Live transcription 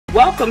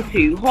Welcome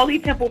to Holy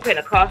Temple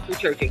Pentecostal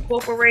Church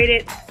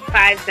Incorporated,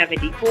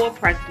 574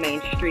 Press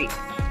Main Street,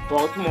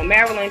 Baltimore,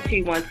 Maryland,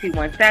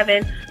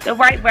 21217. The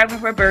Right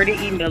Reverend Roberta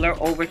E.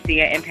 Miller,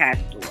 Overseer and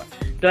Pastor.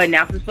 The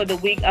announcements for the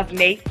week of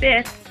May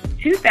 5th,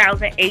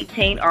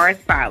 2018 are as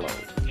follows.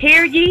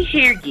 Hear ye,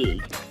 hear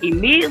ye.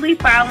 Immediately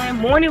following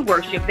morning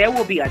worship, there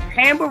will be a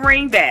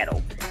tambourine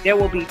battle. There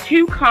will be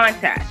 2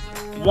 contests,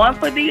 one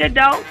for the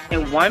adults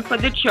and one for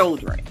the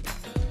children.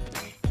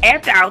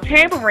 After our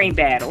tambourine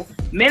battle,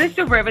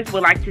 Minister Rivers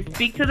would like to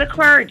speak to the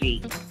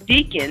clergy,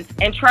 deacons,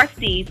 and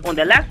trustees on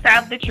the left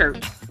side of the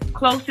church,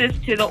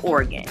 closest to the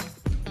organ.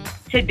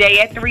 Today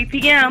at 3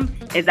 p.m.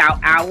 is our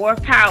hour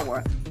of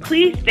power.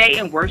 Please stay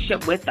and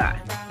worship with us.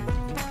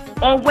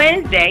 On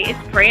Wednesday is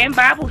prayer and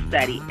Bible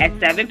study at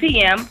 7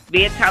 p.m.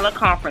 via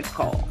teleconference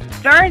call.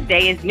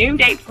 Thursday is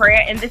noonday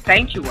prayer in the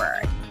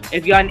sanctuary.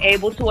 If you're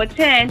unable to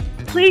attend,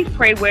 please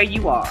pray where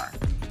you are.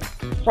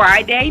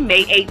 Friday,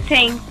 May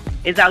 18th,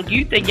 is our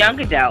youth and young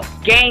adult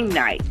game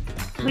night.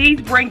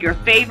 Please bring your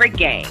favorite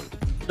game.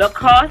 The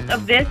cost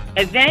of this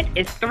event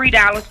is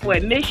 $3 for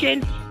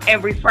admission,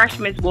 and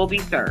refreshments will be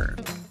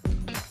served.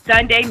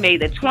 Sunday, May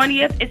the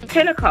 20th, is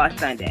Pentecost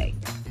Sunday.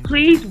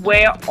 Please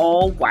wear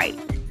all white.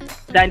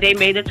 Sunday,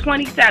 May the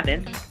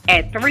 27th,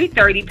 at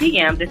 3:30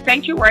 p.m., the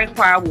Sanctuary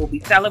Choir will be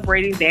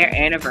celebrating their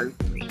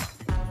anniversary.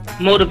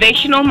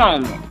 Motivational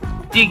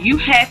moment. Do you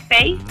have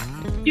faith?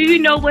 Do you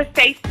know what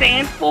faith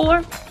stands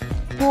for?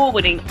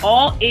 Forwarding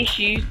all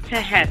issues to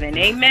heaven.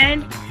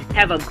 Amen.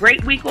 Have a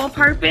great week on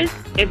purpose.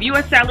 If you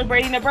are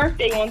celebrating a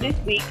birthday on this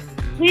week,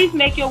 please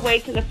make your way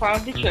to the front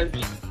of the church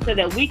so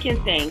that we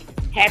can sing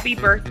happy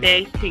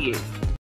birthday to you.